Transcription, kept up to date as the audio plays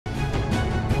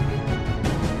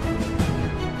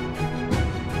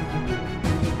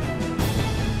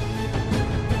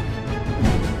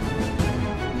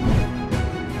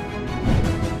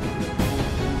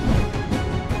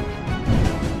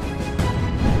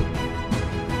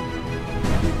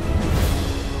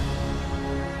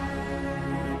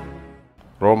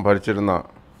Rome ഭരിച്ചിരുന്ന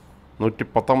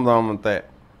 119-ാമത്തെ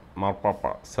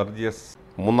മാർപ്പാപ്പ Sergius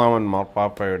മൂന്നാമൻ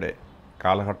മാർപ്പാപ്പയുടെ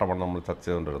കാലഘട്ടമാണ് നമ്മൾ ചർച്ച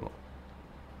ചെയ്തുകൊണ്ടിരുന്നത്.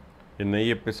 ഇന്ന് ഈ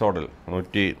എപ്പിസോഡിൽ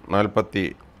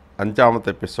 145-ാമത്തെ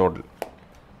എപ്പിസോഡിൽ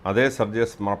അതേ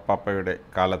സെർജിയസ് മാർപ്പാപ്പയുടെ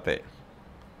കാലത്തെ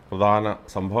പ്രധാന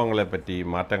സംഭവങ്ങളെപ്പറ്റി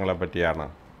മാറ്റങ്ങളെപ്പറ്റിയാണ്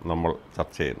നമ്മൾ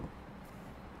ചർച്ച ചെയ്യുന്നത്.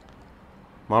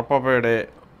 മാർപ്പാപ്പയുടെ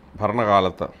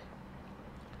ഭരണകാലത്ത്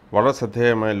വളരെ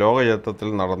ശ്രദ്ധേയമായ ലോകചരിത്രത്തിൽ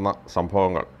നടന്ന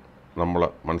സംഭവങ്ങൾ നമ്മൾ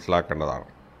മനസ്സിലാക്കേണ്ടതാണ്.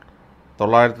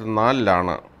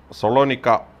 904 സൊളോനിക്ക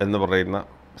എന്ന് പറയുന്ന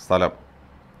സ്ഥലം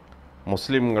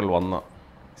മുസ്ലിംകൾ വന്ന്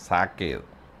സാക്ക് ചെയ്ത്,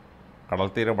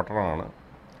 കടൽത്തീര പട്ടണമാണ്,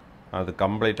 അത്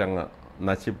കംപ്ലീറ്റ് അങ്ങ്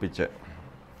നശിപ്പിച്ച്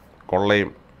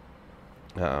കൊള്ളയും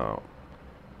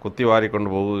കുത്തിവാരിക്കൊണ്ട്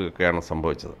പോവുകയൊക്കെയാണ്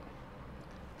സംഭവിച്ചത്.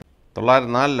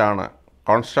 904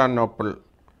 കോൺസ്റ്റാന്റിനോപ്പിൾ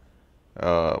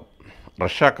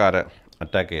റഷ്യക്കാർ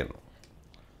അറ്റാക്ക് ചെയ്യുന്നു.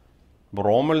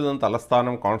 റോമിൽ നിന്ന്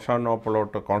തലസ്ഥാനം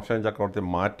കോൺസ്റ്റാന്റിനോപ്പിളോട്ട് കോൺസ്റ്റാന്റിൻ ചക്രവർത്തി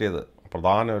മാറ്റിയത്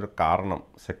പ്രധാന ഒരു കാരണം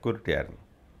സെക്യൂരിറ്റി ആയിരുന്നു.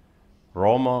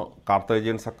 റോം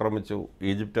കാർത്തേജിയൻസ് ആക്രമിച്ചു,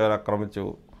 ഈജിപ്തുകാർ ആക്രമിച്ചു.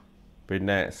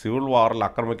 പിന്നെ സിവിൽ വാറിൽ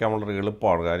ആക്രമിക്കാൻ വളരെ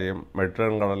എളുപ്പമാണ്, കാര്യം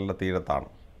മെഡിറ്ററേനിയൻ കടലിൻ്റെ തീരത്താണ്.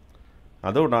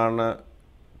 അതുകൊണ്ടാണ്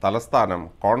തലസ്ഥാനം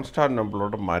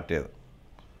കോൺസ്റ്റാന്റിനോപ്പിളോട്ട് മാറ്റിയത്.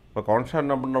 ഇപ്പോൾ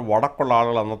കോൺസ്റ്റാന്റിനോപ്പിളിൻ്റെ വടക്കുള്ള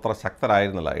ആളുകൾ അന്നത്ര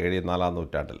ശക്തരായിരുന്നില്ല. 4-ാം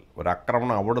നൂറ്റാണ്ടിൽ ഒരു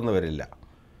ആക്രമണം അവിടുന്ന് വരില്ല.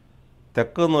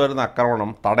 തെക്ക് നിന്ന് വരുന്ന ആക്രമണം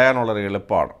തടയാനുള്ളൊരു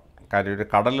എളുപ്പമാണ്. കാര്യം ഒരു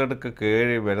കടലെടുക്ക്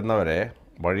കയറി വരുന്നവരെ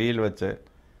വഴിയിൽ വെച്ച്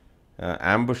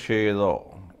ആംബുഷ് ചെയ്തോ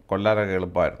കൊല്ലാനൊക്കെ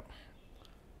എളുപ്പമായിരുന്നു.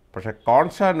 പക്ഷേ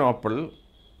കോൺസ്റ്റാന്റിനോപ്പിൾ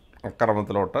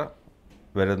ആക്രമണത്തിലോട്ട്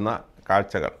വരുന്ന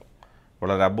കാഴ്ചകൾ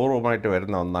വളരെ അപൂർവമായിട്ട്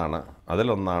വരുന്ന ഒന്നാണ്.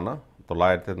 അതിലൊന്നാണ്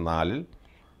 904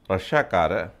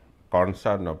 റഷ്യക്കാർ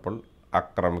കോൺസ്റ്റാന്റിനോപ്പിൾ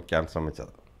ആക്രമിക്കാൻ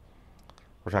ശ്രമിച്ചത്.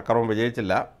 പക്ഷെ ആക്രമണം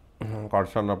വിജയിച്ചില്ല.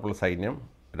 കോൺസ്റ്റാന്റിനോപ്പിൾ സൈന്യം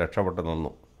രക്ഷപ്പെട്ടു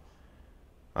നിന്നു.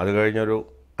 അത് കഴിഞ്ഞൊരു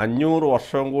 500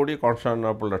 വർഷവും കൂടി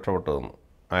കോൺസ്റ്റാന്റിനോപ്പിൾ രക്ഷപ്പെട്ടു നിന്നു.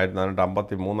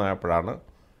 1453 ആയപ്പോഴാണ്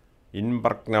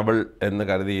ഇംപർക്നബിൾ എന്ന്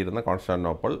കരുതിയിരുന്ന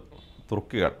കോൺസ്റ്റാന്റിനോപ്പിൾ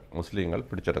തുർക്കികൾ, മുസ്ലിങ്ങൾ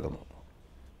പിടിച്ചെടുക്കുന്നു.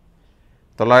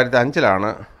 905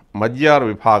 മജ്യാർ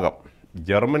വിഭാഗം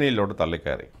ജർമ്മനിയിലോട്ട്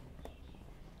തള്ളിക്കയറി.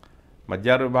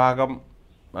 മജ്യാർ വിഭാഗം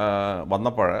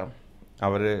വന്നപ്പോൾ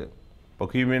അവർ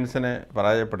ബൊഹീമിയൻസിനെ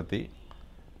പരാജയപ്പെടുത്തി.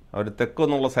 അവർ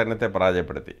തെക്കുന്നുള്ള സൈന്യത്തെ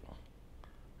പരാജയപ്പെടുത്തി.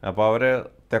 അപ്പോൾ അവർ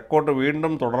തെക്കോട്ട്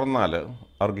വീണ്ടും തുടർന്നാൽ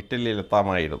അവർക്ക്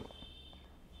ഇറ്റലിയിലെത്താമായിരുന്നു.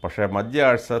 പക്ഷേ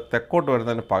മജ്യാഴ്സ് തെക്കോട്ട്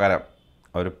വരുന്നതിന് പകരം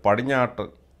അവർ പടിഞ്ഞാട്ട്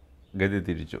ഗതി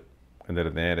തിരിച്ചു.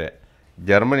 എന്നിട്ട് നേരെ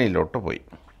ജർമ്മനിയിലോട്ട് പോയി.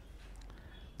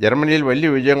 ജർമ്മനിയിൽ വലിയ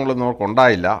വിജയങ്ങളൊന്നും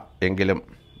അവർക്കുണ്ടായില്ല. എങ്കിലും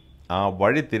ആ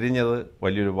വഴി തിരിഞ്ഞത്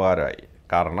വലിയൊരു ഉപകാരമായി.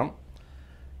 കാരണം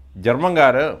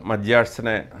ജർമ്മൻകാർ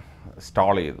മജ്യാഴ്സിനെ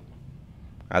സ്റ്റോൾ ചെയ്തു.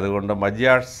 അതുകൊണ്ട്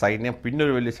മജ്യാഴ്സ് സൈന്യം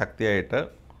പിന്നൊരു വലിയ ശക്തിയായിട്ട്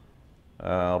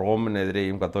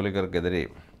റോമിനെതിരെയും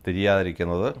കത്തോലിക്കർക്കെതിരെയും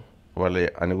തിരിയാതിരിക്കുന്നത് വളരെ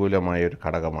അനുകൂലമായൊരു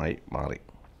ഘടകമായി മാറി.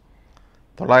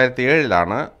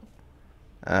 907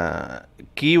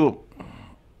 കീവും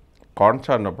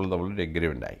കോൺസ്റ്റാന്റിനോപ്പിളും തമ്മിലൊരു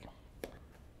എഗ്രിമെൻ്റായി.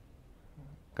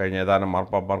 കഴിഞ്ഞ ഏതാനും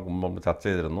മാർപ്പാപ്പാർക്ക് മുമ്പ് ചർച്ച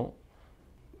ചെയ്തിരുന്നു.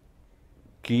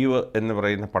 കീവ് എന്ന്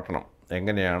പറയുന്ന പട്ടണം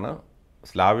എങ്ങനെയാണ്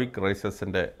സ്ലാവിക്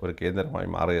റൈസസിൻ്റെ ഒരു കേന്ദ്രമായി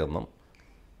മാറിയതെന്നും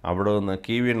അവിടെ നിന്ന്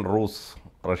കീവിയൻ റൂസ്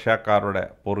റഷ്യക്കാരുടെ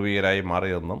പൂർവികരായി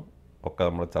മാറിയതെന്നും ഒക്കെ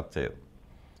നമ്മൾ ചർച്ച ചെയ്തു.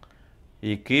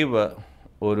 ഈ കീവ്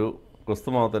ഒരു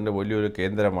ക്രിസ്തുമതത്തിൻ്റെ വലിയൊരു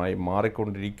കേന്ദ്രമായി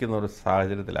മാറിക്കൊണ്ടിരിക്കുന്ന ഒരു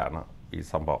സാഹചര്യത്തിലാണ് ഈ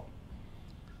സംഭവം.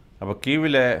 അപ്പോൾ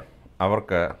കീവിലെ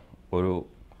അവർക്ക് ഒരു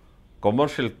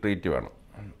കൊമേർഷ്യൽ ട്രീറ്റ് വേണം.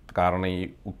 കാരണം ഈ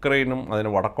ഉക്രൈനും അതിന്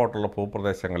വടക്കോട്ടുള്ള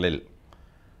ഭൂപ്രദേശങ്ങളിൽ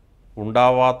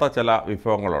ഉണ്ടാവാത്ത ചില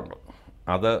വിഭവങ്ങളുണ്ട്.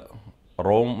 അത്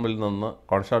റോമിൽ നിന്ന്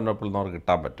കോൺസ്റ്റാന്റിനോപ്പിളിൽ നിന്ന് അവർക്ക്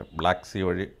കിട്ടാൻ പറ്റും, ബ്ലാക്ക് സീ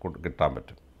വഴി കിട്ടാൻ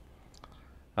പറ്റും.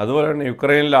 അതുപോലെ തന്നെ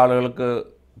യുക്രൈനിലെ ആളുകൾക്ക്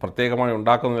പ്രത്യേകമായി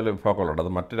ഉണ്ടാക്കുന്ന ചില വിഭവങ്ങളുണ്ട്.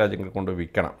 അത് മറ്റു രാജ്യങ്ങളിൽ കൊണ്ട്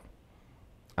വിൽക്കണം.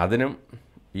 അതിനും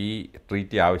ഈ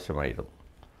ട്രീറ്റി ആവശ്യമായിരുന്നു.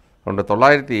 അതുകൊണ്ട്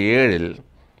 907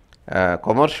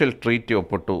 കൊമേർഷ്യൽ ട്രീറ്റി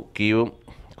ഒപ്പിട്ടു കീവും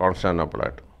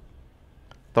കോൺസ്റ്റാന്റിനോപ്പിളായിട്ട്.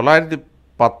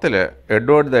 910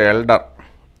 എഡ്വേർഡ് ദ എൽഡർ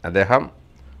അദ്ദേഹം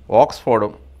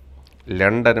ഓക്സ്ഫോർഡും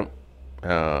ലണ്ടനും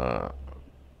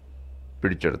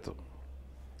പിടിച്ചെടുത്തു.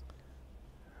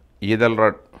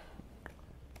 ഈതൽറഡ്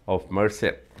ഓഫ്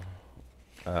മേഴ്സിയർ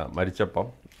മരിച്ചപ്പം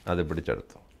അത്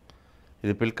പിടിച്ചെടുത്തു.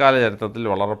 ഇത് പിൽക്കാല ചരിത്രത്തിൽ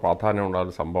വളരെ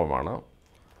പ്രാധാന്യമുണ്ടായ സംഭവമാണ്.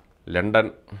 ലണ്ടൻ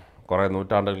കുറേ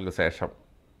നൂറ്റാണ്ടുകൾക്ക് ശേഷം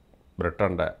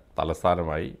ബ്രിട്ടൻ്റെ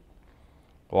തലസ്ഥാനമായി.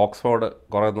 ഓക്സ്ഫോർഡ്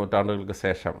കുറേ നൂറ്റാണ്ടുകൾക്ക്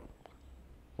ശേഷം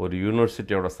ഒരു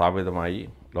യൂണിവേഴ്സിറ്റി അവിടെ സ്ഥാപിതമായി,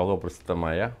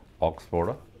 ലോകപ്രസിദ്ധമായ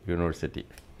ഓക്സ്ഫോർഡ് യൂണിവേഴ്സിറ്റി.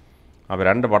 അവ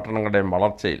രണ്ട് പട്ടണങ്ങളുടെയും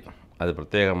വളർച്ചയിൽ അത്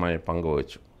പ്രത്യേകമായി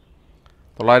പങ്കുവച്ചു.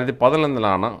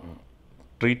 911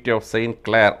 ട്രീറ്റി ഓഫ് സെയിൻറ്റ്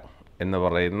ക്ലെയർ എന്ന്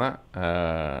പറയുന്ന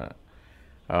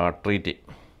ട്രീറ്റി.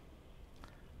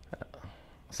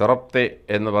 സെറപ്തെ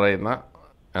എന്ന് പറയുന്ന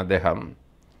അദ്ദേഹം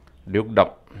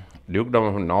ഡ്യൂക്ഡം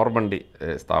ഓഫ് നോർമണ്ടി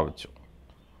സ്ഥാപിച്ചു.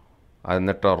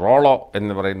 എന്നിട്ട് റോളോ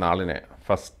എന്ന് പറയുന്ന ആളിനെ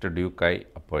ഫസ്റ്റ് ഡ്യൂക്കായി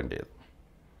അപ്പോയിൻ്റ് ചെയ്തു.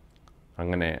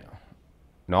 അങ്ങനെ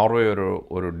നോർവേ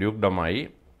ഒരു ഡ്യൂക്ഡമായി,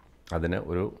 അതിന്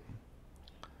ഒരു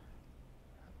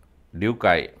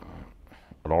ഡ്യൂക്കായി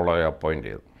റോളോയെ അപ്പോയിൻ്റ്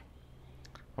ചെയ്തു.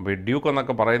 അപ്പോൾ ഈ ഡ്യൂക്ക്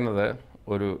എന്നൊക്കെ പറയുന്നത്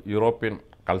ഒരു യൂറോപ്യൻ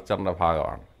കൾച്ചറിൻ്റെ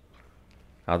ഭാഗമാണ്.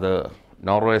 അത്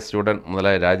നോർവേ, സ്വീഡൻ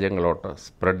മുതലായ രാജ്യങ്ങളോട്ട്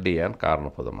സ്പ്രെഡ് ചെയ്യാൻ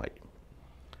കാരണഭൂതമായി.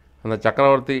 എന്നാൽ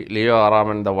ചക്രവർത്തി ലിയോ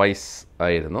ആറാമൻ ദ വൈസ്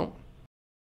ആയിരുന്നു.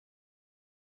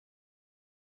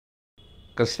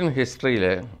 ക്രിസ്ത്യൻ ഹിസ്റ്ററിയിൽ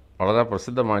വളരെ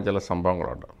പ്രസിദ്ധമായ ചില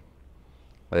സംഭവങ്ങളുണ്ട്.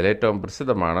 അതിലേറ്റവും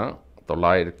പ്രസിദ്ധമാണ്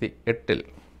 908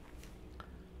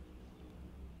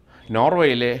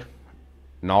 നോർവേയിലെ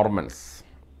നോർമൻസ്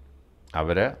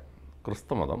അവർ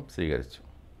ക്രിസ്തുമതം സ്വീകരിച്ചു.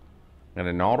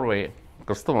 അങ്ങനെ നോർവേ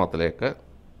ക്രിസ്തുമതത്തിലേക്ക്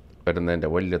വരുന്നതിൻ്റെ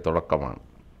വലിയ തുടക്കമാണ്.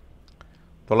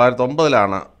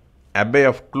 909 അബേ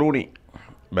ഓഫ് ക്ലൂണി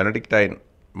ബെനഡിക്റ്റൈൻ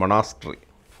മൊണാസ്ട്രി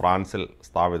ഫ്രാൻസിൽ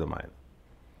സ്ഥാപിതമായത്.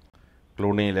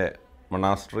 ക്ലൂണിയിലെ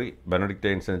മൊണാസ്ട്രി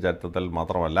ബെനഡിക്റ്റൈൻസിൻ്റെ ചരിത്രത്തിൽ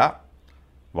മാത്രമല്ല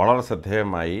വളരെ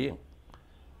ശ്രദ്ധേയമായി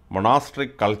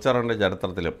മൊണാസ്ട്രിക് കൾച്ചറിൻ്റെ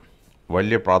ചരിത്രത്തിലും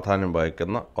വലിയ പ്രാധാന്യം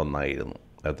വഹിക്കുന്ന ഒന്നായിരുന്നു.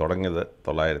 അത് തുടങ്ങിയത്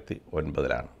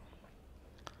 909.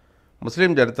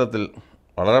 മുസ്ലിം ചരിത്രത്തിൽ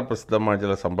വളരെ പ്രസിദ്ധമായ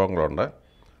ചില സംഭവങ്ങളുണ്ട്.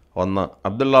 ഒന്ന്,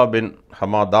 അബ്ദുള്ള ബിൻ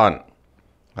ഹമാദാൻ,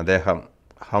 അദ്ദേഹം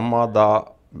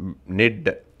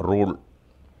ഹമാദാനിഡ് റൂൾ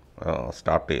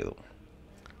സ്റ്റാർട്ട് ചെയ്തു.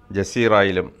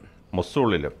 ജസീറയിലും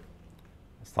മൊസൂളിലും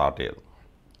സ്റ്റാർട്ട് ചെയ്തു.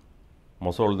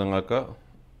 മൊസൂൾ നിങ്ങൾക്ക്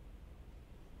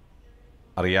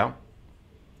അറിയാം,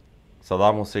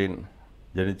 സദാം ഹുസൈൻ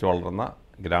ജനിച്ചു വളർന്ന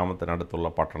ഗ്രാമത്തിനടുത്തുള്ള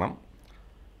പട്ടണം.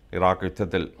 ഇറാഖ്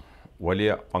യുദ്ധത്തിൽ വലിയ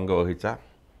പങ്ക് വഹിച്ച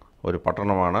ഒരു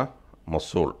പട്ടണമാണ്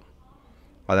മൊസൂൾ.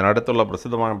 അതിനടുത്തുള്ള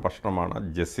പ്രസിദ്ധമായ പട്ടണമാണ്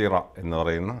ജസീറ എന്ന്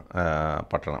പറയുന്ന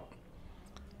പട്ടണം.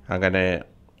 അങ്ങനെ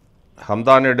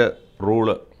ഹംദാനിഡ്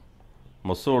റൂള്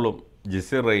മൊസൂളും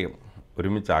ജസീറയും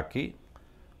ഒരുമിച്ചാക്കി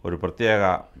ഒരു പ്രത്യേക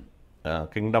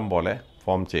കിങ്ഡം പോലെ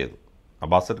ഫോം ചെയ്തു.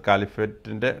 അബ്ബാസിഡ്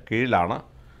കാലിഫേറ്റിൻ്റെ കീഴിലാണ്,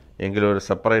 എങ്കിലും ഒരു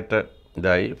സെപ്പറേറ്റ്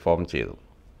ഇതായി ഫോം ചെയ്തു.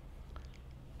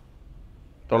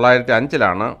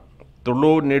 905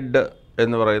 തുളൂനിഡ്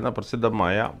എന്ന് പറയുന്ന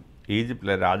പ്രസിദ്ധമായ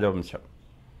ഈജിപ്തിലെ രാജവംശം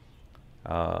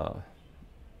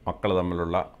മക്കൾ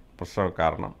തമ്മിലുള്ള പ്രശ്നം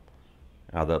കാരണം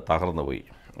അത് തകർന്നുപോയി.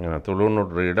 അങ്ങനെ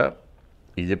തുളൂനിഡ്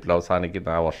ഈജിപ്തിൽ അവസാനിക്കുന്ന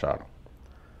ആ വർഷമാണ്.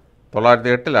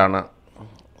 908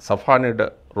 സഫാനിഡ്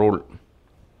റൂൾ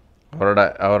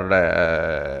അവരുടെ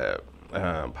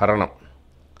ഭരണം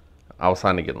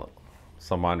അവസാനിക്കുന്നത്.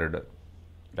 സമാനിഡ്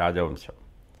രാജവംശം.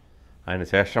 അതിന്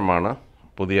ശേഷമാണ്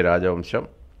പുതിയ രാജവംശം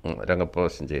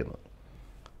രംഗപ്രവേശം ചെയ്യുന്നത്.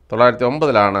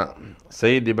 909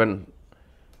 സയ്യിദ് ഇബൻ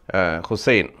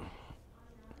ഹുസൈൻ,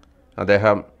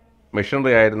 അദ്ദേഹം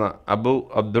മിഷണറി ആയിരുന്ന അബു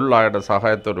അബ്ദുള്ളയുടെ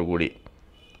സഹായത്തോടു കൂടി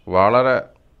വളരെ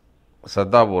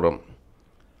ശ്രദ്ധാപൂർവം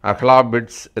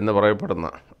അഖ്ലാബിഡ്സ് എന്ന് പറയപ്പെടുന്ന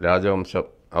രാജവംശം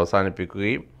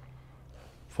അവസാനിപ്പിക്കുകയും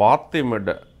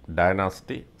ഫാത്തിമിഡ്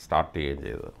ഡൈനാസ്റ്റി സ്റ്റാർട്ട് ചെയ്യുകയും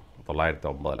ചെയ്തത്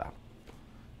 909.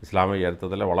 ഇസ്ലാമിക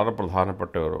ചരിത്രത്തിലെ വളരെ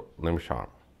പ്രധാനപ്പെട്ട ഒരു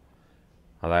നിമിഷമാണ്.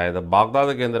 അതായത്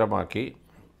ബാഗ്ദാദ് കേന്ദ്രമാക്കി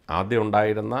ആദ്യം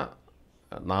ഉണ്ടായിരുന്ന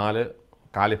 4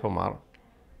 കാലിഫമാർ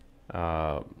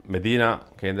മെദീന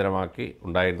കേന്ദ്രമാക്കി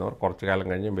ഉണ്ടായിരുന്നവർ കുറച്ചു കാലം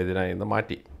കഴിഞ്ഞ് മെദീനയിൽ നിന്ന്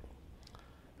മാറ്റി.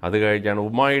 അത് കഴിഞ്ഞാണ്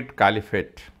ഉമായിഡ്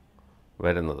കാലിഫേറ്റ്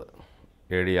വരുന്നത്,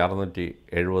 AD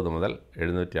 670 മുതൽ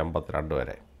 752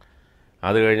 വരെ.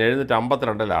 അത് കഴിഞ്ഞ്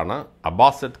 752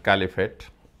 അബ്ബാസിഡ് കാലിഫേറ്റ്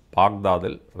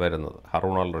ബാഗ്ദാദിൽ വരുന്നത്,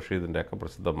 ഹറൂൺ അൽ റഷീദിൻ്റെയൊക്കെ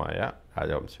പ്രസിദ്ധമായ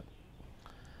രാജവംശം.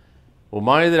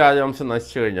 ഉമായിദ് രാജവംശം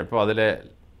നശിച്ചു കഴിഞ്ഞപ്പോൾ അതിലെ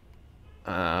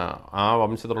ആ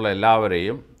വംശത്തിലുള്ള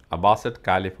എല്ലാവരെയും അബ്ബാസിഡ്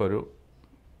കാലിഫ് ഒരു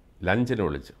ലഞ്ചിന്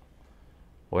വിളിച്ചു.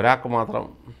 ഒരാൾക്ക് മാത്രം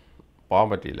പോകാൻ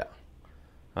പറ്റിയില്ല.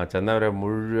 ചെന്നവരെ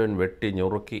മുഴുവൻ വെട്ടി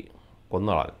ഞുറുക്കി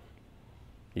കൊന്നുകളഞ്ഞു.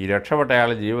 ഈ രക്ഷപ്പെട്ട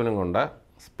അയാൾ ജീവനും കൊണ്ട്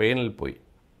സ്പെയിനിൽ പോയി.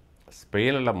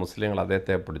 സ്പെയിനിലുള്ള മുസ്ലിങ്ങൾ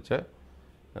അദ്ദേഹത്തെ പിടിച്ച്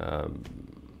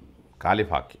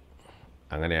കാലിഫാക്കി.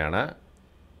 അങ്ങനെയാണ്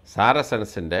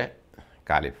സാരസൻസിൻ്റെ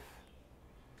കാലിഫ്.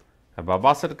 അപ്പോൾ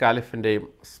അബ്ബാസിഡ് കാലിഫിൻ്റെയും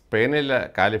സ്പെയിനിലെ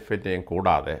കാലിഫേറ്റിൻ്റെയും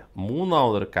കൂടാതെ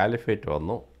മൂന്നാമതൊരു കാലിഫേറ്റ്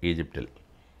വന്നു ഈജിപ്തിൽ.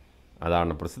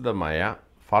 അതാണ് പ്രസിദ്ധമായ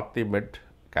ഫാത്തിമിഡ്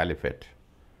കാലിഫേറ്റ്.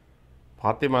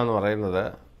 ഫാത്തിമ എന്ന് പറയുന്നത്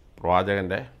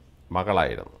പ്രവാചകൻ്റെ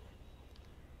മകളായിരുന്നു.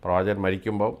 പ്രവാചകൻ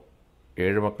മരിക്കുമ്പോൾ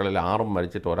 7 മക്കളിൽ 6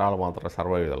 മരിച്ചിട്ട് ഒരാൾ മാത്രമേ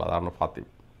സർവൈവ് ചെയ്തുള്ളൂ. അതാണ്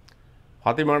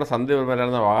ഫാത്തിമയുടെ സന്ധി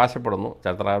വരെയെന്ന് അവകാശപ്പെടുന്നു.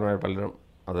 ചരിത്രകാരന്മാർ പലരും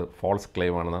അത് ഫോൾസ്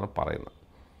ക്ലെയിം ആണെന്നാണ് പറയുന്നത്.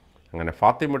 അങ്ങനെ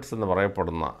ഫാത്തിമിഡ്സ് എന്ന്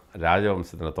പറയപ്പെടുന്ന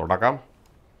രാജവംശത്തിൻ്റെ തുടക്കം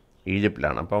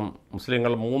ഈജിപ്തിലാണ്. അപ്പം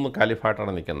മുസ്ലിങ്ങൾ 3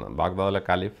 കാലിഫായിട്ടാണ് നിൽക്കുന്നത്. ബാഗ്ദാദിലെ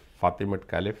caliph, Fatimid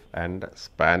caliph and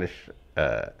Spanish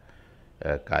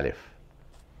caliph.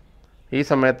 ഈ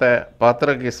സമയത്ത്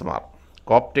പാത്രികീസ്മാർ,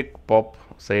 കോപ്റ്റിക് പോപ്പ്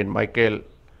സെയിൻറ്റ് മൈക്കേൽ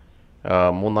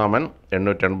മൂന്നാമൻ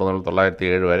 880 മുതൽ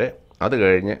 907 വരെ. അത്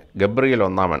കഴിഞ്ഞ് ഗബ്രിയേൽ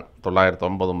ഒന്നാമൻ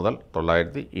 909 മുതൽ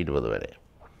 920 വരെ.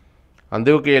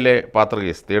 അന്ത്യോക്യയിലെ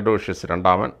പാത്രികീസ് തിയോഡോഷ്യസ്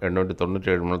രണ്ടാമൻ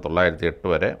 897 മുതൽ 908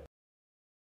 വരെ.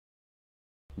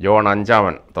 ജോൺ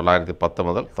അഞ്ചാമൻ 910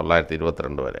 മുതൽ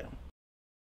 922 വരെ.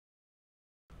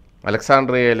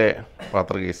 അലക്സാണ്ട്രിയയിലെ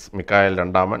പാത്രികീസ് മിക്കായേൽ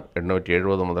രണ്ടാമൻ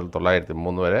 870 മുതൽ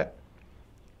 903 വരെ.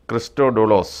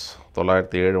 ക്രിസ്റ്റോഡോളോസ്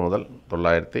 907 മുതൽ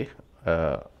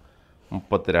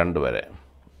 932 വരെ.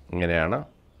 ഇങ്ങനെയാണ്.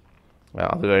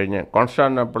 അത് കഴിഞ്ഞ്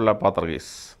കോൺസ്റ്റാന്റിനോപ്പിളിലെ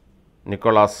പാത്രികീസ്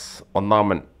നിക്കോളാസ്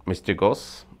ഒന്നാമൻ മിസ്റ്റിക്കോസ്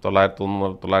 901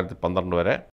 മുതൽ 912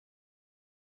 വരെ.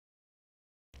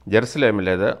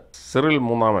 ജെറുസലേമിലേത് സിറിൽ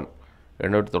മൂന്നാമൻ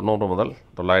 890 മുതൽ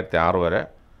 906 വരെ.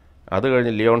 അത്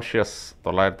കഴിഞ്ഞ് ലിയോൺഷ്യസ്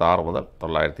 906 മുതൽ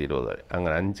 920 വരെ.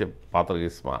 അങ്ങനെ 5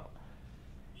 പാത്രികീസ്മാർ.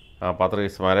 ആ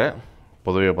പാത്രികീസ്മാരെ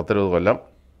പൊതുവെ 10-20 കൊല്ലം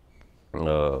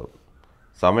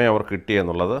സമയം അവർ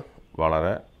കിട്ടിയെന്നുള്ളത്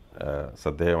വളരെ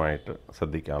ശ്രദ്ധേയമായിട്ട്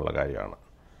ശ്രദ്ധിക്കാനുള്ള കാര്യമാണ്.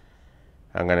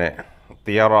 അങ്ങനെ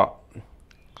തിയറ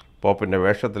പോപ്പിൻ്റെ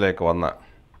വേഷത്തിലേക്ക് വന്ന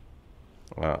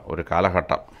ഒരു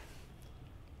കാലഘട്ടം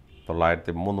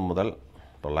 903 മുതൽ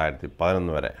 911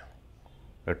 വരെ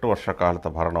 8 വർഷക്കാലത്തെ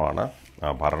ഭരണമാണ്. ആ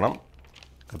ഭരണം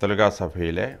കത്തോലിക്കാ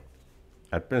സഭയിലെ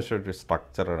അഡ്മിനിസ്ട്രേറ്റീവ്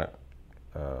സ്ട്രക്ചറിന്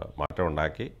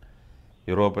മാറ്റമുണ്ടാക്കി.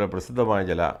 യൂറോപ്പിലെ പ്രസിദ്ധമായ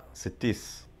ചില സിറ്റീസ്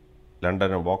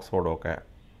ലണ്ടനും ഓക്സ്ഫോർഡും ഒക്കെ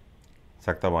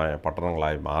ശക്തമായ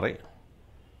പട്ടണങ്ങളായി മാറി.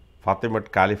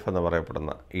 ഫാത്തിമഡ് കാലിഫ് എന്ന്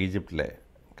പറയപ്പെടുന്ന ഈജിപ്തിലെ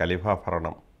ഖലീഫ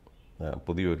ഭരണം,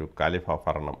 പുതിയൊരു ഖലീഫ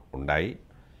ഭരണം ഉണ്ടായി.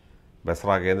 ബസ്ര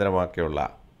കേന്ദ്രമാക്കിയുള്ള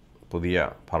പുതിയ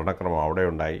ഭരണക്രമം അവിടെ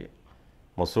ഉണ്ടായി.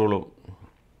 മൊസൂളും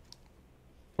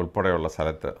ഉൾപ്പെടെയുള്ള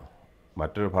സ്ഥലത്ത്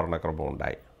മറ്റൊരു ഭരണക്രമം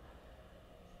ഉണ്ടായി.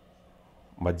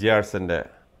 മജിയാഴ്സിൻ്റെ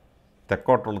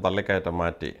തെക്കോട്ടുള്ള തള്ളിക്കയറ്റം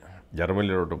മാറ്റി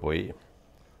ജർമ്മനിയിലോട്ട് പോയി.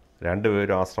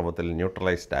 രണ്ടുപേരും ആശ്രമത്തിൽ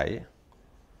ന്യൂട്രലൈസ്ഡായി.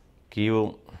 കീവും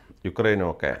യുക്രൈനും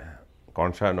ഒക്കെ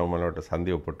കോൺസ്റ്റാന്റിനോപ്പിളിലോട്ട്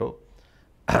സന്ധി ഒപ്പിട്ടു.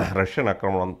 റഷ്യൻ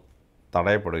ആക്രമണം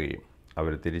തടയപ്പെടുകയും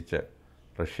അവർ തിരിച്ച്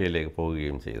റഷ്യയിലേക്ക്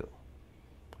പോവുകയും ചെയ്തു.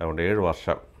 അതുകൊണ്ട് 7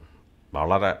 വർഷം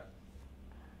വളരെ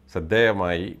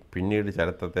ശ്രദ്ധേയമായി പിന്നീട്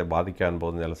ചരിത്രത്തെ ബാധിക്കാൻ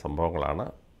പോകുന്ന ചില സംഭവങ്ങളാണ്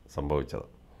സംഭവിച്ചത്.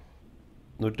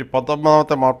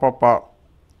 119 മാർപ്പാപ്പ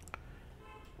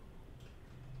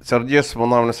സെർജിയസ്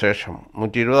മൂന്നാമന് ശേഷം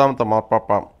 120 മാർപ്പാപ്പ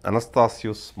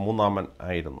അനസ്താസ്യൂസ് മൂന്നാമൻ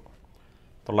ആയിരുന്നു.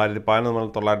 911 മുതൽ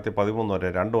 913 വരെ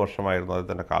 2 വർഷമായിരുന്നു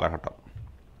അദ്ദേഹത്തിൻ്റെ കാലഘട്ടം.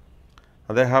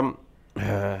 അദ്ദേഹം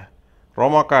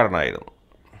റോമാക്കാരനായിരുന്നു.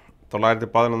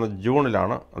 911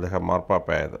 ജൂണിലാണ് അദ്ദേഹം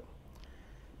മാർപ്പാപ്പയായത്.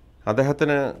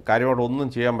 അദ്ദേഹത്തിന് കാര്യമായിട്ട് ഒന്നും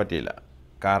ചെയ്യാൻ പറ്റിയില്ല.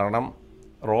 കാരണം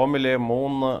റോമിലെ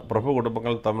 3 പ്രഭു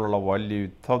കുടുംബങ്ങൾ തമ്മിലുള്ള വലിയ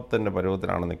യുദ്ധത്തിൻ്റെ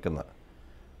പരുവത്തിലാണ് നിൽക്കുന്നത്.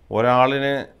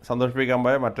 ഒരാളിനെ സന്തോഷിപ്പിക്കാൻ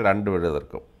പോയാൽ മറ്റ് 2 പേരെ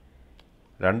എതിർക്കും,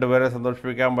 2 പേരെ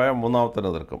സന്തോഷിപ്പിക്കാൻ പോയാൽ മൂന്നാമത്തിന്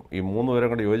എതിർക്കും. ഈ 3 പേരെ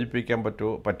കൊണ്ട് യോജിപ്പിക്കാൻ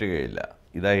പറ്റുകയില്ല.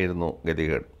 ഇതായിരുന്നു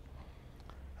ഗതികേട്.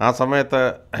 ആ സമയത്ത്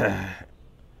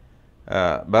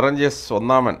ബെറഞ്ചിയസ്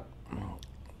ഒന്നാമൻ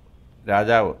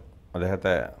രാജാവ്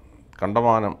അദ്ദേഹത്തെ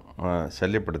കണ്ടമാനം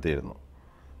ശല്യപ്പെടുത്തിയിരുന്നു.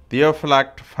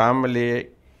 തിയോഫിലാക്ട് ഫാമിലിയെ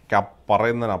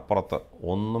പറയുന്നതിനപ്പുറത്ത്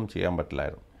ഒന്നും ചെയ്യാൻ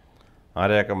പറ്റില്ലായിരുന്നു.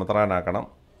 ആരെയൊക്കെ മിത്രാനാക്കണം,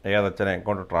 ഏതച്ഛനെ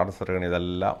കൊണ്ട് ട്രാൻസ്ഫർ ചെയ്യണം,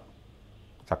 ഇതെല്ലാം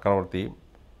ചക്രവർത്തിയും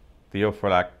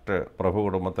തിയോഫിലാക്ട് പ്രഭു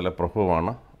കുടുംബത്തിലെ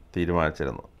പ്രഭുവാണ്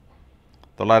തീരുമാനിച്ചിരുന്നത്.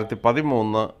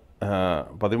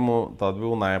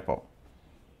 913 ആയപ്പം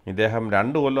ഇദ്ദേഹം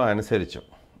 2 കൊല്ലം അനുസരിച്ചു.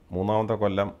 3-ാമത്തെ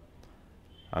കൊല്ലം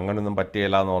അങ്ങനെയൊന്നും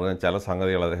പറ്റിയില്ല എന്ന് പറഞ്ഞ് ചില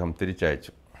സംഗതികൾ അദ്ദേഹം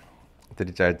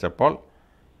തിരിച്ചയച്ചപ്പോൾ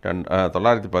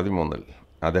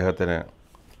 913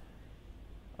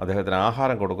 അദ്ദേഹത്തിന്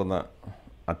ആഹാരം കൊടുക്കുന്ന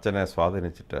അച്ഛനെ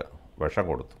സ്വാധീനിച്ചിട്ട് വിഷം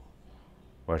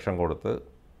കൊടുത്ത്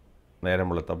നേരം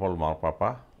വെളുത്തപ്പോൾ മാർപ്പാപ്പ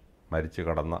മരിച്ചു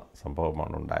കിടന്ന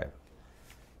സംഭവമാണ് ഉണ്ടായത്.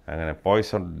 അങ്ങനെ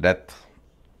പോയ്സൺ ഡെത്ത്.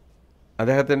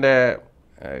 അദ്ദേഹത്തിൻ്റെ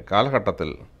കാലഘട്ടത്തിൽ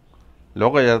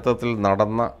ലോക ചരിത്രത്തിൽ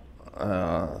നടന്ന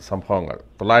സംഭവങ്ങൾ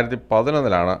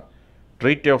 911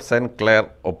 ട്രീറ്റി ഓഫ് സെൻറ്റ് ക്ലെയർ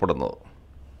ഒപ്പിടുന്നത്.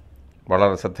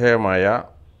 വളരെ ശ്രദ്ധേയമായ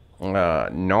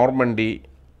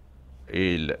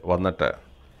നോർമണ്ടിയിൽ വന്നിട്ട്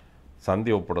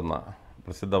സന്ധി ഒപ്പിടുന്ന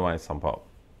പ്രസിദ്ധമായ സംഭവം.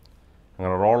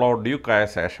 അങ്ങനെ റോളോ ഡ്യൂക്കായ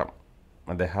ശേഷം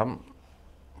അദ്ദേഹം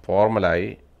ഫോർമലായി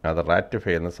അത് റാറ്റിഫൈ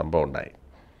ചെയ്യുന്ന സംഭവം ഉണ്ടായി.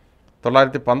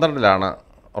 912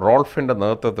 റോൾഫിൻ്റെ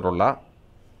നേതൃത്വത്തിലുള്ള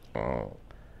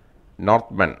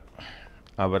നോർത്ത്മെൻ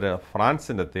അവർ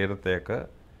ഫ്രാൻസിൻ്റെ തീരത്തേക്ക്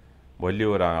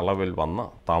വലിയൊരു അളവിൽ വന്ന്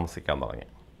താമസിക്കാൻ തുടങ്ങി.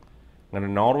 അങ്ങനെ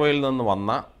നോർവേയിൽ നിന്ന്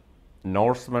വന്ന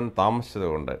നോർസ്മെൻ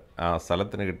താമസിച്ചതുകൊണ്ട് ആ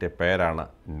സ്ഥലത്തിന് കിട്ടിയ പേരാണ്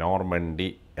നോർമണ്ടി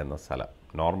എന്ന സ്ഥലം.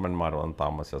 നോർമന്മാർ വന്ന്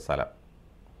താമസിച്ച സ്ഥലം.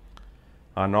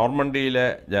 ആ നോർമണ്ടിയിലെ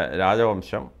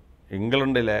രാജവംശം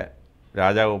ഇംഗ്ലണ്ടിലെ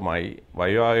രാജാവുമായി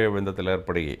വൈവാഹിക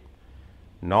ബന്ധത്തിലേർപ്പെടുകയും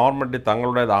നോർമണ്ടി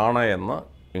തങ്ങളുടേതാണ് എന്ന്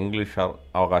ഇംഗ്ലീഷുകാർ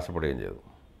അവകാശപ്പെടുകയും ചെയ്തു.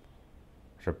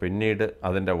 പക്ഷെ പിന്നീട്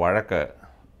അതിൻ്റെ വഴക്ക്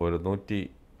ഒരു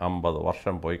 150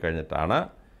 വർഷം പോയി കഴിഞ്ഞിട്ടാണ്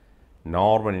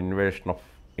Norman invasion of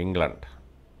England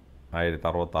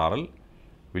 1066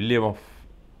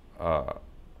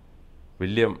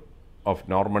 William of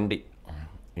Normandy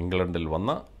ഇംഗ്ലണ്ടിൽ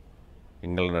വന്ന്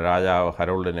ഇംഗ്ലണ്ട് രാജാവ്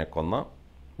ഹരോൾഡിനെ കൊന്ന്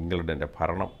ഇംഗ്ലണ്ടിൻ്റെ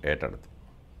ഭരണം ഏറ്റെടുത്തു.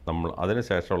 നമ്മൾ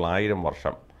അതിനുശേഷമുള്ള 1000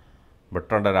 വർഷം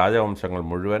ബ്രിട്ടൻ്റെ രാജവംശങ്ങൾ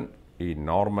മുഴുവൻ ഈ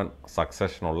നോർമൻ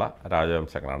സക്സഷനുള്ള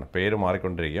രാജവംശങ്ങളാണ്. പേര്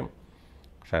മാറിക്കൊണ്ടിരിക്കും,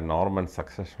 പക്ഷേ നോർമൻ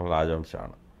സക്സഷനുള്ള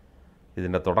രാജവംശമാണ്.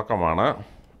 ഇതിൻ്റെ തുടക്കമാണ്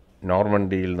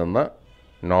നോർമണ്ടിയിൽ നിന്ന്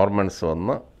നോർമൻസ്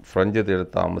വന്ന് ഫ്രഞ്ച്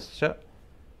തീരത്ത് താമസിച്ച്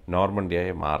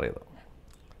നോർമണ്ടിയായി മാറിയത്.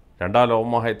 രണ്ടാം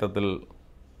ലോകമഹായുദ്ധത്തിൽ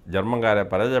ജർമ്മൻകാരെ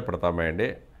പരാജയപ്പെടുത്താൻ വേണ്ടി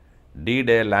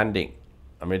D-Day ലാൻഡിങ്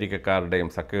അമേരിക്കക്കാരുടെയും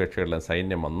സഖ്യകക്ഷികളുടെയും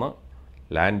സൈന്യം വന്ന്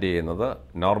ലാൻഡ് ചെയ്യുന്നത്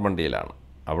നോർമണ്ടിയിലാണ്.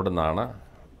 അവിടുന്നാണ്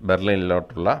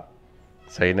ബെർലിനിലോട്ടുള്ള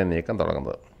സൈന്യ നീക്കം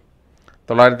തുടങ്ങുന്നത്.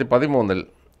 913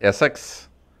 എസെക്സ്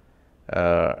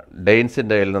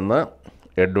ഡെയിൻസിൻ്റെ കയ്യിൽ നിന്ന്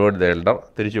എഡ്വേർഡ് ദ എൽഡർ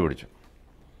തിരിച്ചു പിടിച്ചു.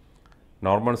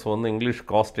 നോർമൻസ് വന്ന് ഇംഗ്ലീഷ്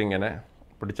കോസ്റ്റിങ്ങിനെ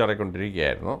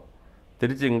പിടിച്ചടക്കൊണ്ടിരിക്കുകയായിരുന്നു.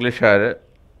 തിരിച്ച് ഇംഗ്ലീഷുകാർ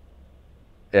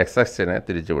എസെക്സിനെ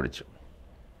തിരിച്ചു പിടിച്ചു.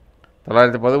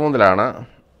 913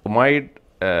 ഉമൈഡ്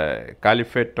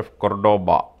കാലിഫേറ്റ് ഓഫ് കൊർഡോബ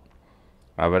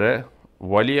അവർ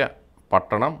വലിയ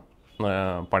പട്ടണം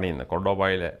പണിയുന്നത്,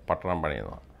 കൊർഡോബയിലെ പട്ടണം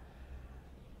പണിയുന്നത്.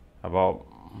 അപ്പോൾ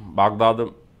ബാഗ്ദാദും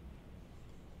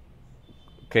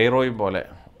കെയ്റോയും പോലെ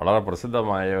വളരെ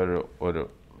പ്രസിദ്ധമായ ഒരു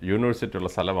യൂണിവേഴ്സിറ്റി ഉള്ള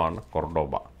സ്ഥലമാണ്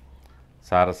കൊർഡോബ.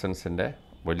 സാരസൻസിൻ്റെ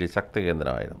വലിയ ശക്തി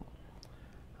കേന്ദ്രമായിരുന്നു.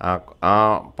 ആ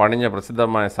പണിഞ്ഞ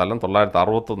പ്രസിദ്ധമായ സ്ഥലം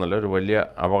 961 ഒരു വലിയ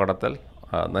അപകടത്തിൽ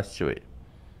നശിച്ചുപോയി.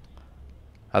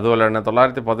 അതുപോലെ തന്നെ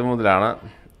 913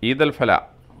 ഈദൽഫല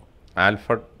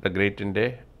ആൽഫ്രഡ് ദ ഗ്രേറ്റിൻ്റെ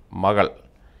മകൾ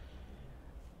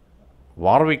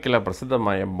വാർവിക്കിലെ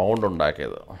പ്രസിദ്ധമായ മൗണ്ട്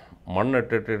ഉണ്ടാക്കിയത്.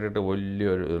 മണ്ണിട്ടിട്ടിട്ട്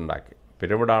വലിയൊരു ഇതുണ്ടാക്കി.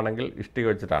 പിരമിഡാണെങ്കിൽ ഇഷ്ടിക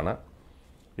വെച്ചിട്ടാണ്,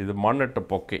 ഇത് മണ്ണിട്ട്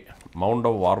പൊക്കി മൗണ്ട്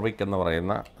ഓഫ് വാർവിക്ക് എന്ന്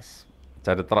പറയുന്ന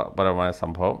ചരിത്രപരമായ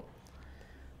സംഭവം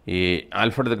ഈ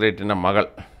ആൽഫ്രഡ് ദ ഗ്രേറ്റിൻ്റെ മകൾ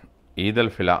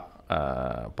ഈദൽഫില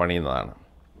പണിയുന്നതാണ്.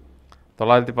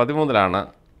 913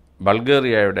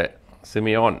 ബൾഗേറിയയുടെ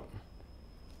സിമിയോൻ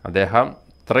അദ്ദേഹം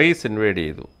ത്രൈസ് ഇൻവൈഡ്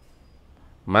ചെയ്തു,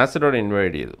 മാസിഡോണിയ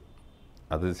ഇൻവൈഡ് ചെയ്തു.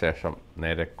 അതിനുശേഷം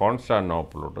നേരെ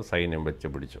കോൺസ്റ്റാന്റിനോപ്പിളോട്ട് സൈന്യം വെച്ച്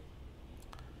പിടിച്ചു.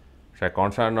 പക്ഷേ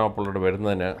കോൺസ്റ്റാന്റിനോപ്പിളോട്ട്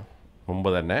വരുന്നതിന് മുമ്പ്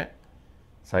തന്നെ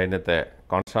സൈന്യത്തെ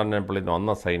കോൺസ്റ്റാന്റിനോപ്പിളിൽ നിന്ന്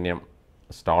വന്ന സൈന്യം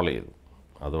സ്റ്റാൾ ചെയ്തു.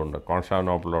 അതുകൊണ്ട്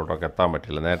കോൺസ്റ്റാന്റിനോപ്പിളിലോട്ടൊക്കെ എത്താൻ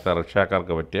പറ്റില്ല. നേരത്തെ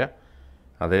റഷ്യക്കാർക്ക് പറ്റിയ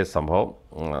അതേ സംഭവം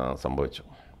സംഭവിച്ചു.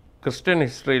 ക്രിസ്ത്യൻ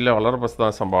ഹിസ്റ്ററിയിലെ വളരെ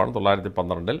പ്രസിദ്ധമായ സംഭവമാണ്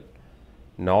 912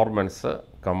 നോർമൻസ്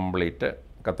കംപ്ലീറ്റ്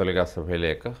കത്തോലിക്ക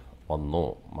സഭയിലേക്ക് വന്നു,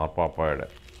 മാർപ്പാപ്പയുടെ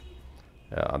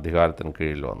അധികാരത്തിന്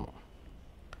കീഴിൽ വന്നു.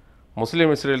 മുസ്ലിം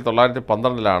ഹിസ്റ്ററിയിൽ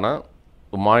 912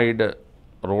 ഉമായിഡ്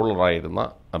റൂളറായിരുന്ന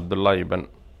അബ്ദുള്ള ഇബൻ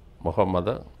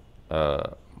മുഹമ്മദ്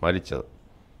മരിച്ചത്.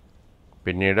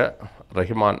 പിന്നീട്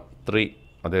റഹിമാൻ III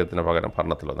അദ്ദേഹത്തിന് പകരം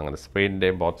ഭരണത്തിൽ വന്നു. അങ്ങനെ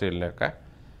സ്പെയിനിൻ്റെയും പോർച്ചുഗലിൻ്റെയൊക്കെ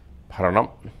ഭരണം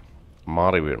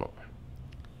മാറി വീണു.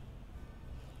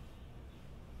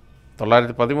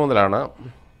 913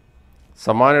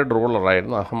 സമാനിഡ്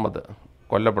റൂളറായിരുന്ന അഹമ്മദ്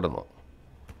കൊല്ലപ്പെടുന്നു.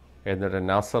 എന്നിട്ട്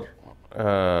നാസർ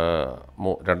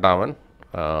രണ്ടാമൻ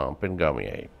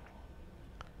പിൻഗാമിയായി.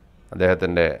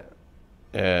 അദ്ദേഹത്തിൻ്റെ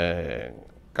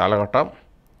കാലഘട്ടം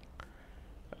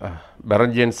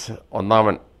ബെറഞ്ചിയൻസ്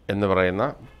ഒന്നാമൻ എന്ന് പറയുന്ന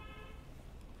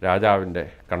രാജാവിൻ്റെ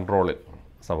കൺട്രോളിൽ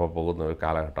സഭ പോകുന്ന ഒരു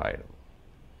കാലഘട്ടമായിരുന്നു.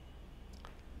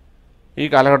 ഈ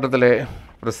കാലഘട്ടത്തിലെ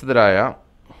പ്രസിദ്ധരായ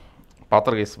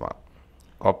പാത്രികീസ്മാർ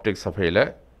കോപ്റ്റിക് സഭയിലെ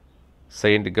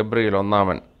സെയിൻറ്റ് ഗബ്രിയേൽ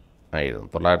ഒന്നാമൻ ആയിരുന്നു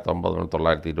 909 മുതൽ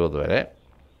 920 വരെ.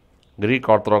 ഗ്രീക്ക്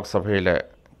ഓർത്തഡോക്സ് സഭയിലെ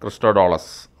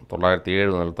ക്രിസ്റ്റോഡോളസ്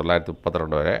 907 മുതൽ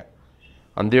 932 വരെ.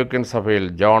 അന്ത്യോക്യൻ സഭയിൽ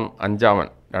ജോൺ അഞ്ചാമൻ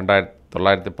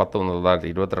 910 മുതൽ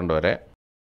 922 വരെ.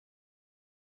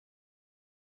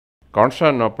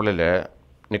 കോൺസ്റ്റാന്റിനോപ്പിളിലെ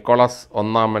നിക്കോളാസ്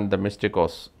ഒന്നാമൻ ദ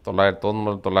മിസ്റ്റിക്കോസ് 901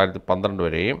 മുതൽ 912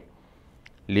 വരെയും.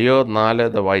 ലിയോ IV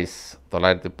ദ വൈസ്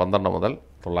 912 മുതൽ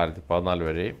 914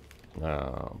 വരെയും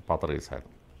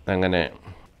പാത്രീസായിരുന്നു. അങ്ങനെ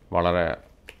വളരെ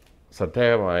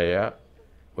ശ്രദ്ധേയമായ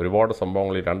ഒരുപാട്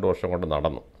സംഭവങ്ങൾ ഈ 2 വർഷം കൊണ്ട്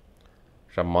നടന്നു.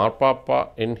 പക്ഷെ മാർപ്പാപ്പ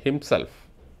ഇൻ ഹിംസെൽഫ്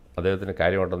അദ്ദേഹത്തിന്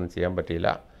കാര്യമായിട്ടൊന്നും ചെയ്യാൻ പറ്റിയില്ല.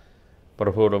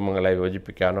 പ്രഭുകുടുംബങ്ങളെ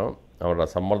യോജിപ്പിക്കാനോ അവരുടെ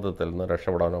സമ്മർദ്ദത്തിൽ നിന്ന്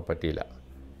രക്ഷപ്പെടാനോ പറ്റിയില്ല.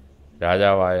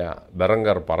 രാജാവായ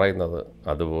ബെറങ്കർ പറയുന്നത്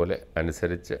അതുപോലെ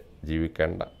അനുസരിച്ച്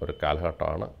ജീവിക്കേണ്ട ഒരു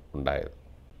കാലഘട്ടമാണ് ഉണ്ടായത്.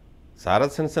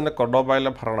 സാരസൻസിൻ്റെ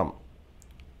കൊർഡോബയിലെ ഭരണം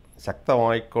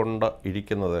ശക്തമായിക്കൊണ്ട്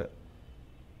ഇരിക്കുന്നത്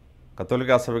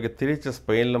കത്തോലിക്ക സഭയ്ക്ക് തിരിച്ച്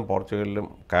സ്പെയിനിലും പോർച്ചുഗലിലും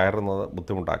കയറുന്നത്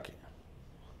ബുദ്ധിമുട്ടാക്കി.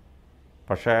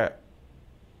 പക്ഷേ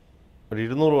ഒരു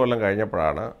 200 കൊല്ലം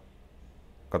കഴിഞ്ഞപ്പോഴാണ്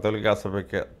കത്തോലിക്ക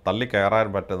സഭയ്ക്ക് തള്ളിക്കയറാൻ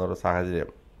പറ്റുന്നൊരു സാഹചര്യം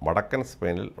വടക്കൻ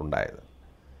സ്പെയിനിൽ ഉണ്ടായത്.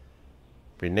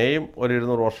 പിന്നെയും ഒരു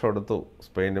 200 വർഷം എടുത്തു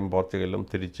സ്പെയിനും പോർച്ചുഗലും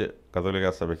തിരിച്ച് കത്തോലിക്ക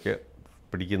സഭയ്ക്ക്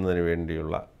പിടിക്കുന്നതിന്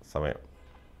വേണ്ടിയുള്ള സമയം.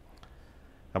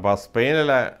 അപ്പോൾ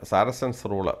സ്പെയിനിലെ സാരസൻസ്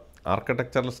റൂള്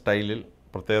ആർക്കിടെക്ചറൽ സ്റ്റൈലിൽ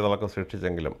പ്രത്യേകതകളൊക്കെ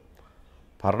സൃഷ്ടിച്ചെങ്കിലും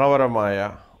ഭരണപരമായ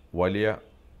വലിയ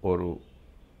ഒരു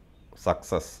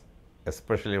സക്സസ്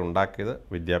എസ്പെഷ്യലി ഉണ്ടാക്കിയത്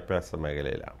വിദ്യാഭ്യാസ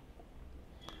മേഖലയിലാണ്.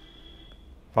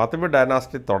 ഫാത്തിമ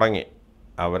ഡൈനാസ്റ്റി തുടങ്ങി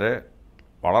അവർ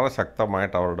വളരെ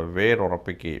ശക്തമായിട്ട് അവരുടെ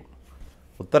വേരുറപ്പിക്കുകയും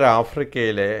ഉത്തര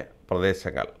ആഫ്രിക്കയിലെ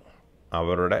പ്രദേശങ്ങൾ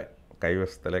അവരുടെ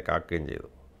കൈവശത്തിലേക്കാക്കുകയും ചെയ്തു.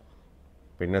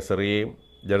 പിന്നെ സിറിയയും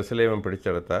ജെറുസലേമും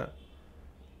പിടിച്ചെടുത്ത്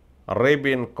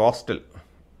അറേബ്യൻ കോസ്റ്റിൽ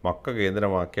മക്ക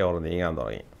കേന്ദ്രമാക്കി അവർ നീങ്ങാൻ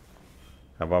തുടങ്ങി.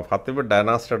 അപ്പോൾ ഫാത്തിമ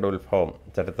ഡൈനാസ്റ്റിയുടെ ഉത്ഭവം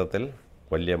ചരിത്രത്തിൽ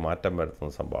വലിയ മാറ്റം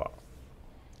വരുത്തുന്ന സംഭവമാണ്.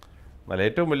 എന്നാൽ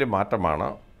ഏറ്റവും വലിയ മാറ്റമാണ്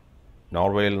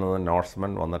നോർവേയിൽ നിന്ന്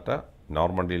നോർസ്മെൻ വന്നിട്ട്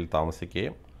നോർമണ്ടിയിൽ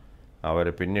താമസിക്കുകയും അവർ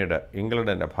പിന്നീട്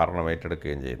ഇംഗ്ലണ്ടിൻ്റെ ഭരണം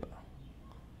ഏറ്റെടുക്കുകയും ചെയ്യുന്നു.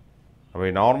 അപ്പോൾ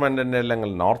ഈ നോർമൻഡിൻ്റെ അല്ലെങ്കിൽ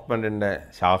നോർത്ത്മെൻഡിൻ്റെ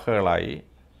ശാഖകളായി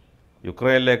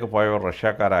യുക്രൈനിലേക്ക് പോയവർ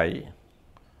റഷ്യക്കാരായി.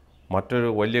 മറ്റൊരു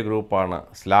വലിയ ഗ്രൂപ്പാണ്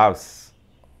സ്ലാവ്സ്,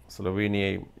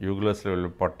 സ്ലൊവീനിയയും യൂഗ്ലോസ്ലാവിയയും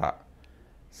ഉൾപ്പെട്ട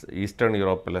ഈസ്റ്റേൺ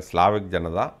യൂറോപ്പിലെ സ്ലാവിക്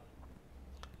ജനത.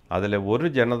 അതിലെ ഒരു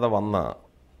ജനത വന്ന്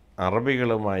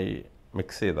അറബികളുമായി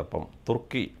മിക്സ് ചെയ്തപ്പം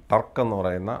ടർക്ക് എന്ന്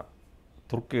പറയുന്ന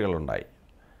തുർക്കികളുണ്ടായി.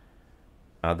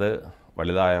 അത്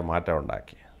വലുതായ മാറ്റം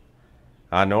ഉണ്ടാക്കി.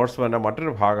 ആ നോർസ്മെൻ്റെ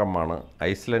മറ്റൊരു ഭാഗമാണ്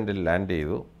ഐസ്ലൻഡിൽ ലാൻഡ്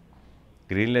ചെയ്തു,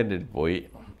 ഗ്രീൻലാൻഡിൽ പോയി.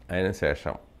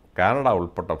 അതിനുശേഷം കാനഡ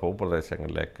ഉൾപ്പെട്ട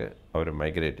ഭൂപ്രദേശങ്ങളിലേക്ക് അവർ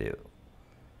മൈഗ്രേറ്റ് ചെയ്തു.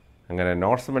 അങ്ങനെ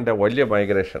നോർസ്മെൻ്റെ വലിയ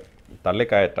മൈഗ്രേഷൻ,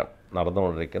 തള്ളിക്കയറ്റം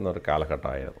നടന്നുകൊണ്ടിരിക്കുന്ന ഒരു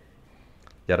കാലഘട്ടമായിരുന്നു.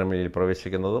 ജർമ്മനിയിൽ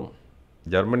പ്രവേശിക്കുന്നതും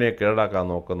ജർമ്മനിയെ കീഴടക്കാൻ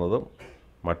നോക്കുന്നതും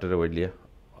മറ്റൊരു വലിയ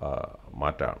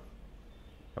മാറ്റമാണ്.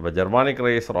 അപ്പോൾ ജർമാനിക്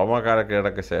റേസ് റോമാക്കാരെ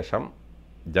കീഴടക്കിയ ശേഷം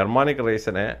ജർമാനിക്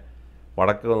റേസിനെ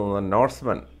വടക്ക് നിന്ന്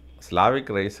നോർസ്മെൻ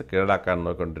സ്ലാവിക് റേസ് കീഴടക്കാൻ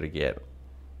നോക്കിക്കൊണ്ടിരിക്കുകയായിരുന്നു.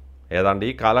 ഏതാണ്ട്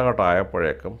ഈ കാലഘട്ടം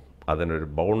ആയപ്പോഴേക്കും അതിനൊരു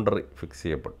ബൗണ്ടറി ഫിക്സ്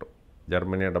ചെയ്യപ്പെട്ടു.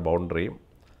 ജർമ്മനിയുടെ ബൗണ്ടറിയും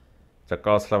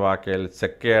ചെക്കോസ്ലവാക്യയിൽ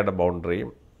ചെക്കയുടെ ബൗണ്ടറിയും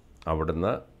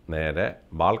അവിടുന്ന് നേരെ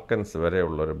ബാൽക്കൻസ്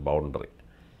വരെയുള്ളൊരു ബൗണ്ടറി.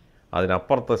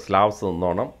 അതിനപ്പുറത്ത് സ്ലാവ്സ്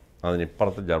നിന്നോണം,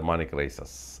 അതിനിപ്പുറത്ത് ജർമാനിക്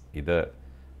റേസസ്. ഇത്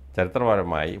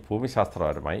ചരിത്രപരമായി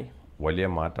ഭൂമിശാസ്ത്രപരമായി വലിയ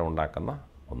മാറ്റം ഉണ്ടാക്കുന്ന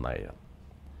ഒന്നായിരുന്നു.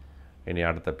 ഇനി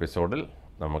അടുത്ത എപ്പിസോഡിൽ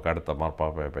നമുക്ക് അടുത്ത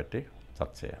മാർപ്പാപ്പയെ പറ്റി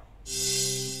ചർച്ച ചെയ്യാം.